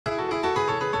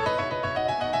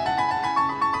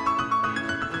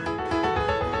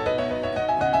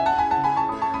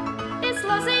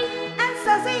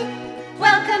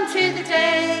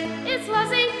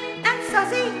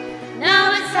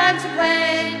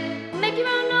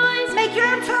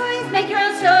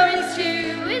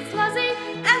It's Lozzie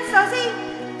and Sozzie.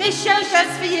 This show's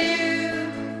just for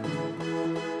you.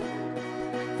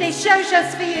 This show's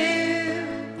just for you.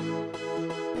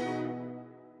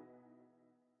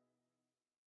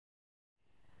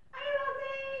 Hi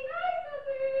Lozzie. Hi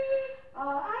Sozzie.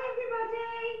 Oh, hi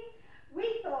everybody.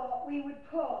 We thought we would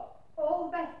put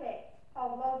all the best bits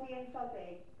of Lozzie and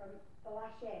Sozzie from the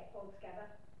last year all together.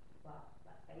 Well,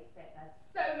 let's face it, there's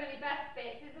so many best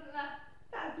bits, isn't there?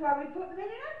 That's why we put them in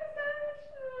an episode.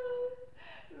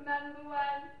 Remember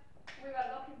when we went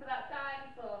looking for that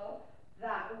dinosaur?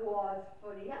 That was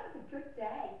funny. That was a good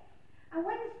day. And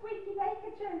when the squeaky baker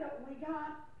turned up, we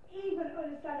can't even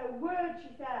understand a word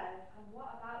she says. And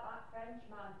what about that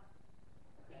Frenchman?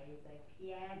 Crazy.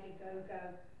 Pierre de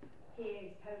Go-Go. He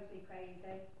is totally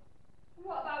crazy.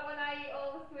 What about when I eat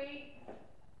all the sweets?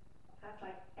 That's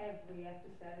like every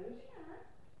episode. Yeah.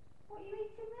 What are you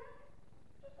eating there?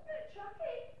 Just a bit of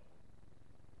chocolate.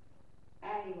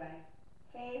 Anyway,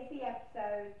 here's the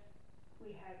episode.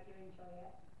 We hope you enjoy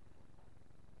it.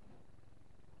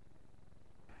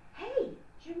 Hey, do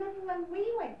you remember when we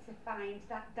went to find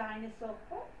that dinosaur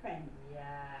footprint?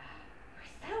 Yeah. It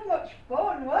was so much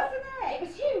fun, wasn't it? It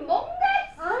was humongous.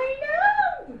 I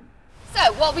know! So,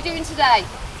 what are we doing today?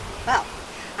 Well,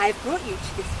 I've brought you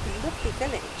to this lovely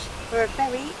village for a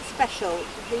very special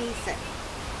reason.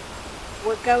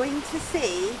 We're going to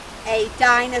see a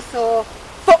dinosaur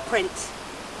footprint.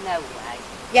 No way.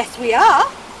 Yes, we are.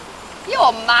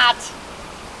 You're mad.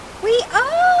 We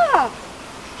are.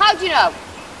 How do you know?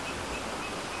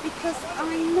 Because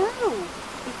I know.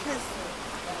 Because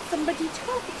somebody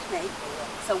told me.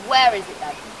 So where is it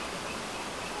then?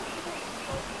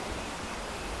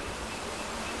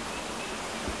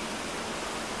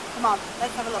 Come on,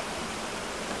 let's have a look.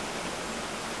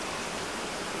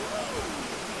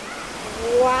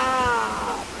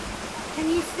 Wow. Can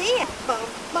you see it? Bum,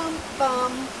 bum,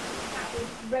 bum. That was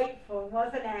great fun,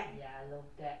 wasn't it? Yeah, I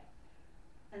loved it.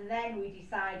 And then we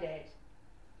decided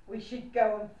we should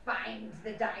go and find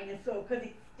the dinosaur because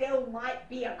it still might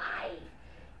be alive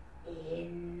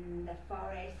in the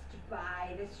forest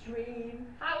by the stream.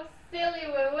 How silly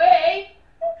were we?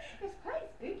 It was quite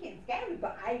spooky and scary,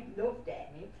 but I loved it.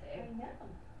 Me I too. know.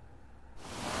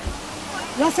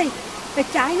 Lozzie, the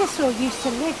dinosaur used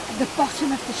to live at the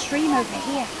bottom of the stream over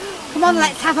here. Come on,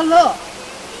 let's have a look.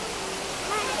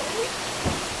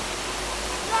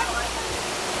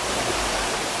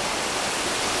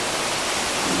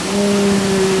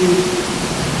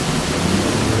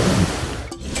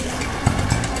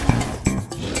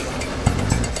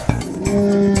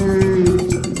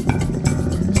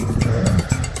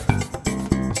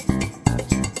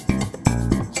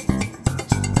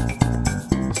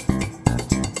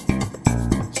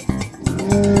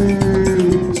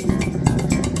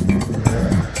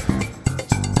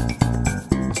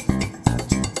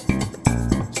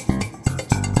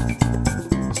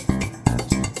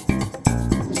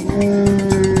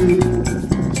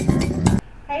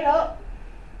 Hey, look.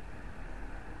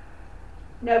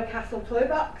 No castle toy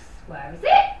box. Where is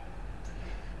it?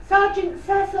 Sergeant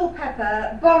Cecil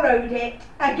Pepper borrowed it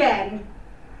again.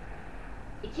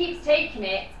 He keeps taking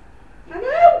it. I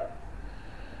know.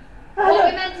 What are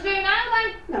we meant to do now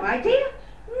then? No idea.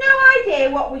 No idea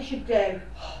what we should do.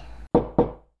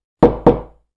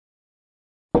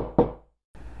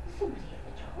 Somebody at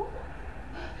the door.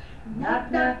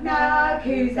 Knock, knock, knock.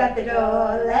 Who's at the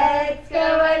door? Let's go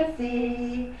and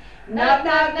see. Knock,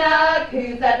 knock, knock.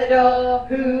 Who's at the door?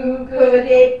 Who could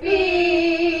it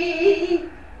be?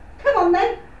 Come on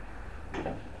then.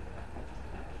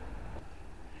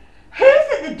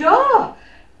 Who's at the door?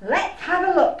 Let's have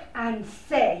a look and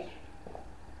see.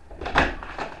 Good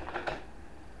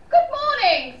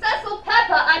morning, Cecil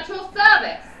Pepper at your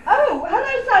service. Oh,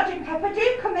 hello Sergeant Pepper,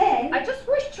 do come in. I just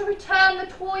wish to return the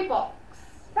toy box.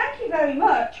 Thank you very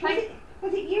much.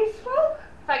 Was it useful?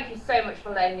 Thank you so much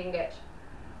for lending it.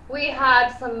 We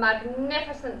had some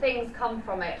magnificent things come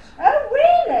from it. Oh,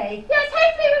 really? Yes,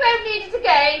 hopefully we won't need it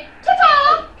again.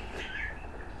 Ta-ta!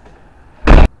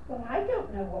 Well, I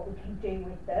don't know what we can do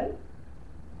with them.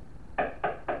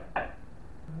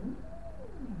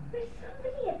 There's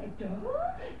somebody at the door.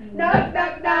 Knock,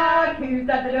 knock, knock, who's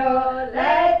at the door?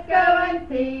 Let's go and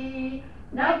see.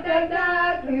 Knock, knock,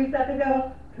 knock, who's at the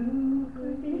door? Who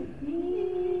could it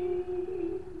be?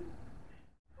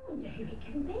 I wonder who it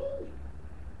can be.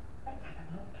 Let's have a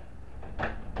look.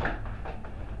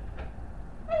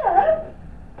 Hello.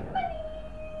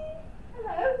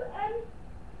 Hello.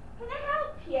 Can I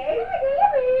help you?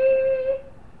 Delivery?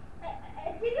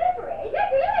 Delivery?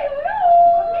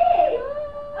 Me?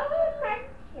 Oh, thank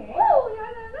you. Oh,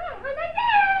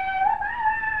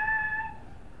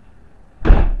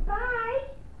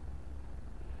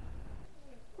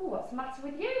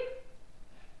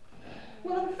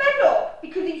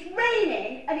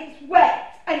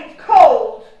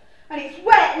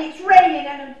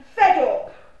 and I'm fed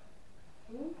up.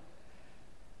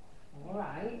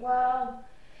 Alright, well,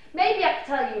 maybe I could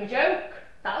tell you a joke.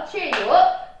 That'll cheer you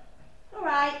up.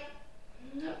 Alright.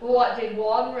 What did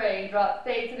one raindrop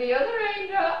say to the other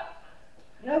raindrop?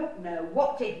 No.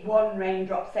 What did one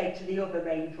raindrop say to the other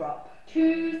raindrop?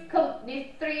 Two's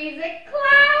company, three's a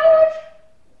cloud.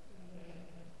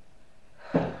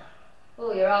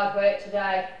 Oh, you're hard work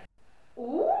today.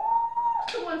 Ooh,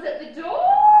 someone's at the door.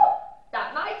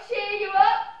 That might cheer you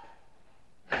up.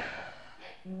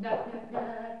 Knock, knock,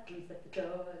 knock, who's at the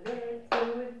door? Let's go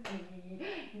and see.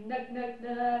 Knock, knock,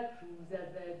 knock, who's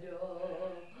at the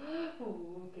door?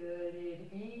 Who could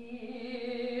it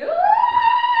be? Ah!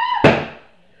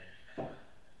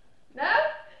 No?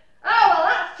 Oh, well,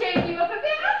 that's cheered you up a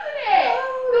bit, hasn't it? Oh,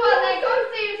 go on then, go and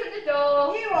see who's at the door.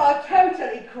 You are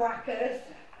totally crackers.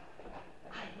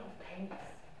 I love pinks.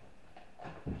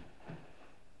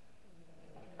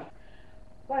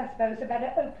 Well, I suppose I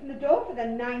better open the door for the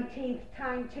 19th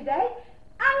time today.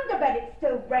 And I bet it's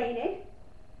still raining.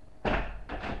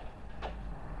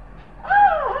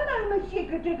 Oh, hello, Monsieur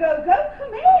Go-Go.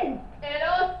 Come in.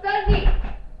 Hello, Sunny.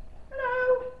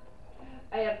 Hello.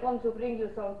 I have come to bring you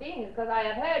some things because I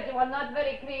have heard you are not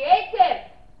very creative.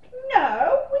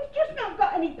 No, we've just not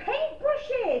got any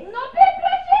paintbrushes. No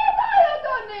paintbrushes? I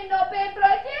don't need no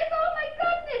paintbrushes. Oh my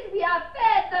goodness, we have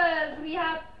feathers, we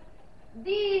have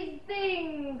these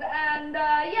things, and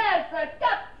yes,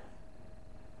 cups.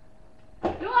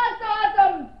 You also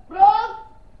some rolls,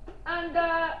 and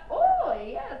oh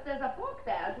yes, there's a fork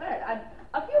there as well, and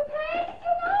a few pens,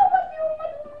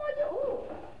 oh,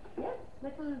 yes,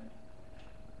 little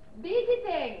beady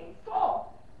things. So,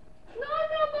 no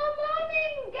more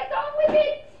mourning, get on with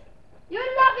it. You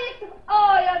love it.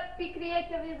 Oh, yes, be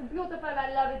creative, it's beautiful,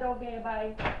 I love it. Okay,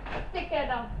 bye. Take care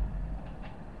now.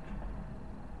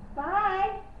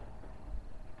 Bye.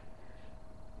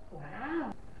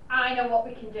 Wow. I know what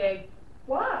we can do.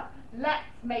 What? Let's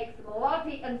make some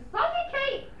Lozzie and Sozzie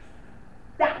cakes.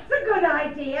 That's a good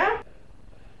idea.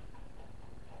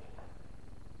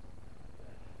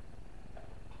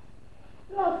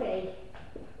 Lozzie,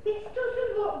 this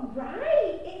doesn't look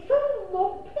right. It's all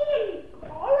lumpy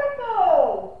and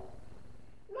horrible.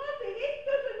 Lozzie, this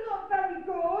doesn't look very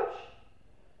good.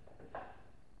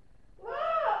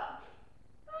 Look.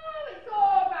 Oh, it's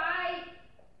all right.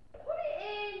 Put it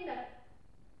in.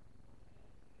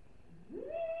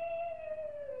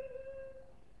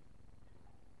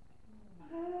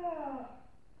 Oh,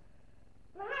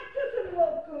 that doesn't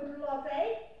look good,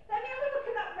 Lozzie. Let me have a look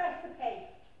at that recipe.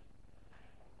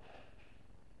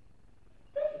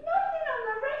 There's nothing on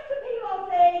the recipe,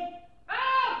 Lozzie.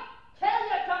 Oh, tell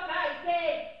your cockeyed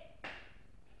kid.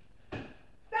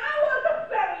 That wasn't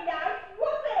very nice,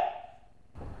 was it?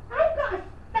 I've got a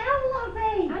spell,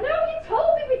 Lozzie. I know you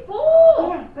told me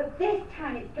before. Yeah, but this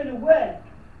time it's going to work.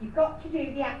 You've got to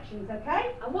do the actions,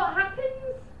 okay? And what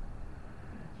happens?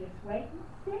 Just wait and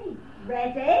see.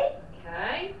 Ready?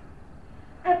 Okay.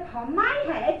 Upon my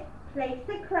head, place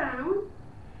the crown.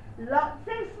 Lots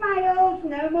of smiles,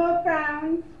 no more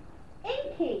frowns.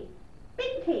 Inky,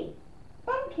 Binky,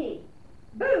 Bunky,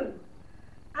 Boo.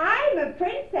 I'm a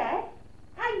princess,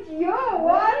 and you're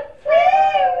one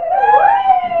too.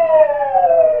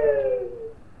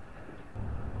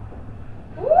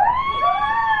 Woo! Woo!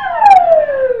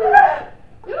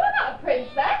 You're not a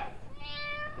princess.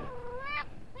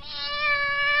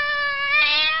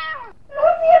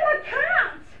 Lozzie, I'm a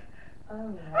cat. Oh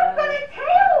no. I've got a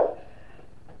tail.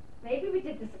 Maybe we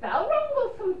did the spell wrong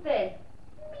or something.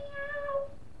 Meow.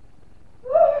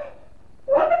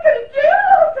 What am I going to do,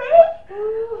 Lozzie?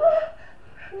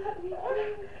 Let me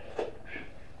think.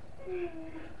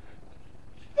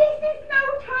 This is no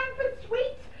time for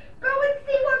sweets. Go and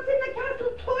see what's in the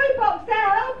castle toy box to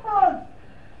help us.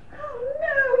 Oh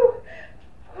no.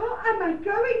 What am I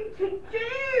going to do?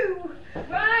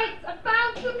 Right, I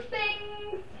found some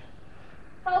things.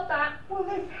 Hold that. Will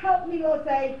this help me,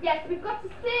 Lozzie? Yes, we've got a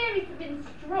series of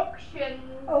instructions.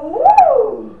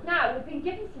 Oh. Now, we've been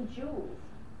given some jewels.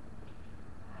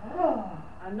 Oh.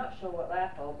 I'm not sure what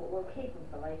they're for, but we'll keep them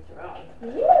for later on.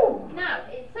 Ooh. Now,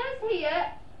 it says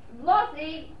here,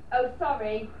 Sozzie,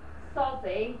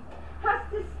 has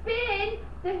to spin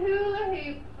the hula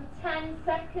hoop for 10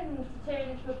 seconds to turn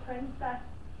into a princess.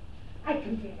 I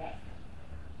can do this.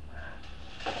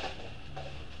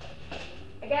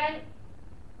 Again.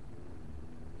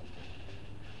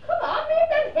 Come on, move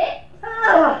them hips.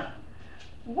 Ah.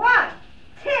 1,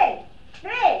 2,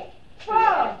 3,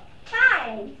 4,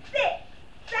 5, 6,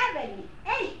 7,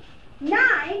 8,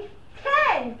 9,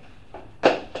 10.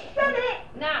 Done it.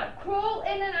 Now, crawl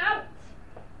in and out.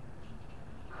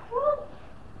 Crawl.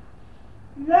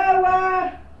 Slower.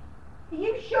 Are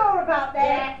you sure about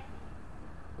that?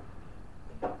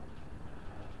 Yes.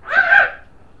 Ah!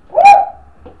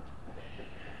 Woo!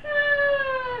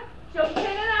 Jump in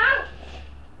and out.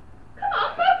 Come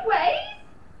on, both ways.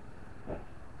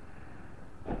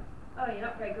 Oh, you're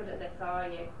not very good at this, are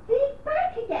you? See,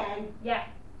 back again. Yeah.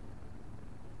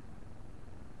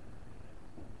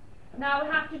 Now we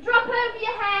have to drop over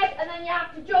your head and then you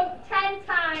have to jump 10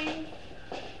 times.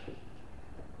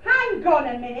 Hang on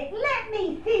a minute, let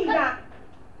me see that.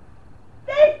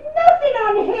 There's nothing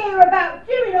on here about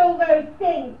doing all those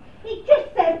things. It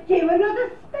just says do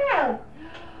another spell.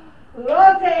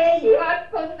 Lozzie! You had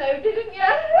fun though, didn't you?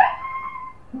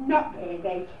 Not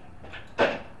really.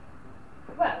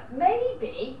 Well,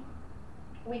 maybe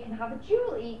we can have a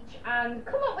duel each and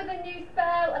come up with a new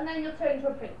spell and then you'll turn into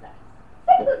a princess.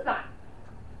 Simple as that.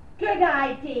 Good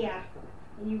idea.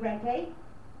 Are you ready?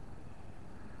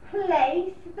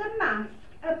 Place the mask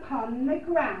upon the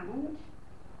ground.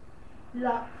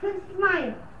 Lots of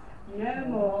smiles, no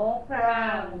more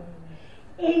frowns.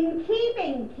 Inky,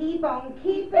 binky,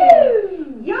 bonky,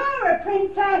 boo. You're a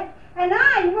princess and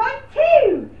I want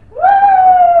to. Woo!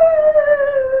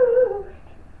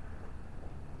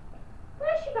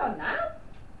 Where's she gone now?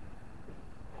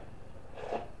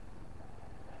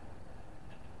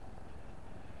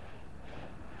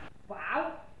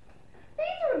 Wow, these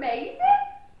are amazing.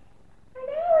 I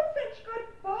know, it's such good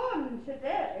fun to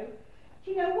do.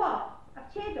 Do you know what?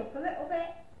 I've cheered up a little bit.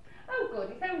 Oh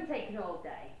good, it's only taken all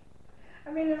day. I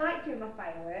really like doing my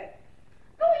fireworks.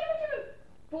 Oh, you were doing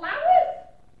flowers?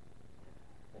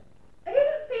 I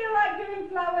didn't feel like doing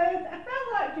flowers. I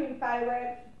felt like doing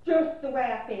fireworks just the way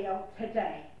I feel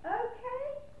today.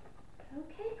 Okay?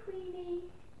 Okay, Queenie.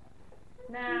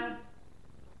 Now,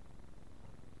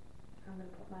 I'm going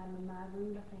to put mine in my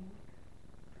room, I think.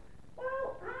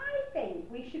 Well, I think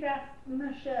we should ask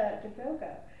Monsieur de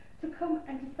Gogo to come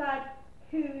and decide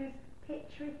whose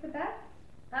picture is the best.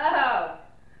 Oh,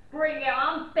 bring it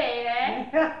on, baby.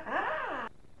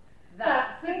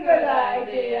 That's a good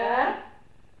idea.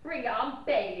 Bring it on,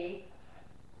 baby.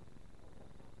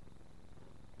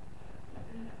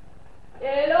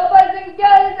 Hello, boys and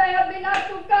girls. I have been asked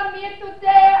to come here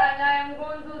today, and I am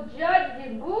going to judge the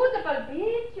beautiful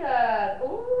picture.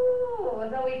 Ooh,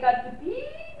 so we got the pink,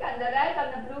 and the red,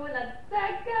 and the blue, and the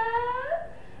second.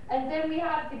 And then we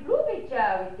have the blue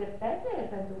picture with the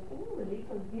feathers, and the, ooh,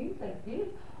 little things like this.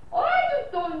 Oh, I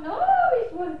just don't know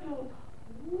which one to.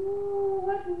 Ooh,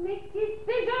 what make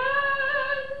decisions?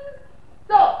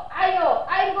 So, I know,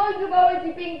 I'm going to go with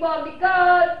the pink one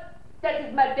because that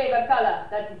is my favorite color.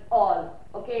 That is all.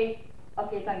 Okay?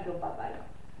 Okay, thank you. Bye-bye.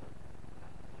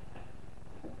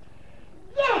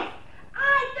 Yes!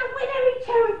 I'm the winner and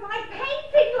chose my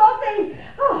painting, Lozzie!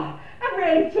 Oh, I'm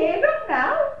really cheered up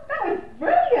now. That was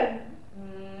brilliant.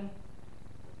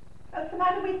 What's the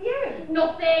matter with you?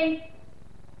 Nothing.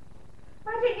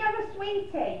 Why don't you have a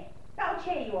sweetie? That'll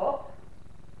cheer you up.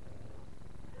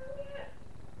 Oh, yeah.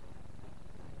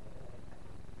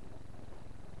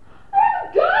 I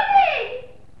haven't got any!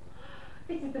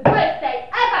 This is the worst day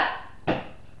ever!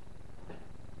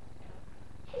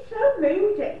 She's so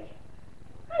moody.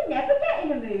 I never get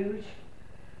in a mood.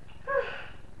 I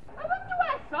wonder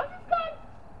where Sozzie's gone.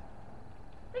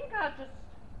 I think I'll just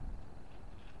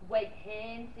wait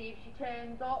here and see if she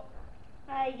turns up.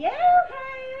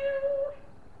 Yo-ho!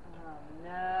 Oh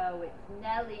no, it's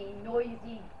Nellie,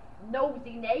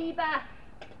 nosy neighbour.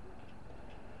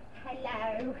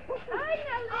 Hello. Hi,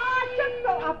 Nellie. I just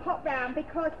thought I'd pop round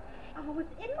because I was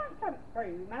in my front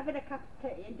room having a cup of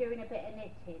tea and doing a bit of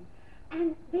knitting,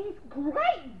 and these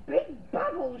great big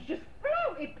bubbles just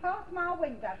floated past my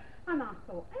window, and I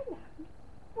thought, hello,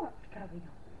 what's going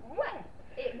on? Well,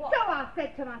 it was. So I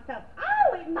said to myself,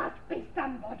 oh, it must be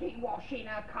somebody washing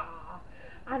a car.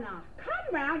 And I come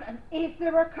round, and is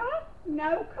there a car?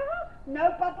 No car,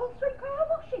 no bubbles from car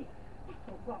washing. I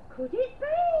thought, what could it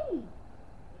be?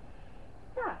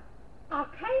 So I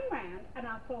came round and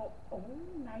I thought, oh,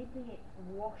 maybe it's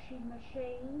washing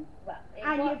machine. Well, it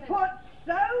And wasn't. you put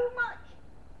so much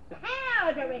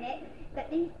powder in it that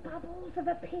these bubbles have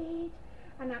appeared.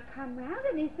 And I come round,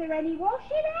 and is there any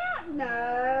washing out?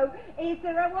 No. Is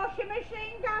there a washing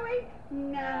machine going?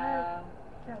 No.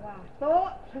 So I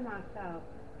thought to myself,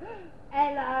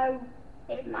 hello,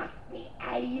 it must be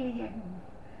aliens.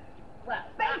 Well,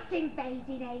 Space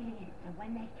invading aliens. And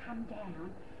when they come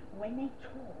down, when they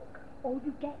talk, all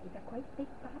you get is a great big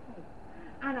bubble.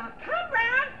 And I come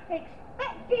round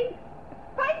expecting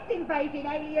space invading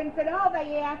aliens, and are they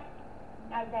here?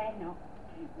 No, they're not.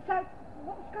 So,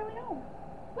 what's going on?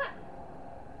 well,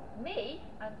 me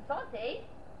and Sozzie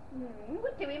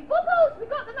We're doing bubbles. We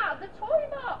got them out of the toy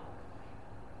box.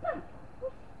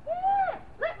 Yeah,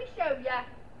 let me show you.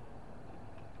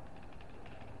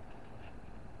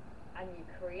 And you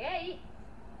create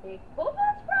big bubbles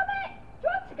from it. Do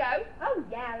you want to go? Oh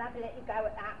yeah, I'll have a little go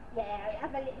at that. Yeah, I'll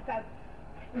have a little go.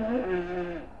 No.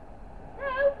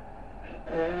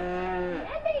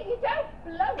 Ellie, you don't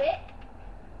blow it.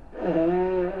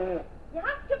 You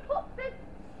have to put the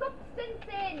substance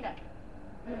in.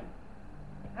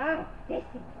 Oh, this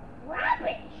is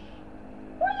rubbish.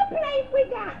 What are you playing with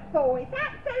that for? It's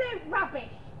absolute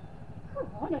rubbish. Oh,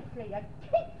 honestly,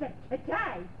 kids of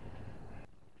today.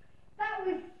 That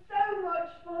was so much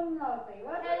fun, Lozzie,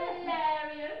 wasn't it?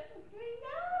 Hilarious. I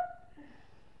know.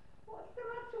 What's the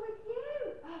matter with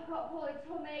you? I've got a poorly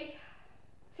tummy.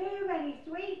 Too many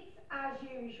sweets, as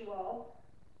usual.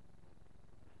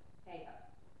 There you go.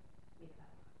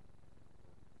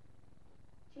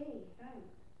 Gee,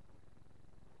 thanks.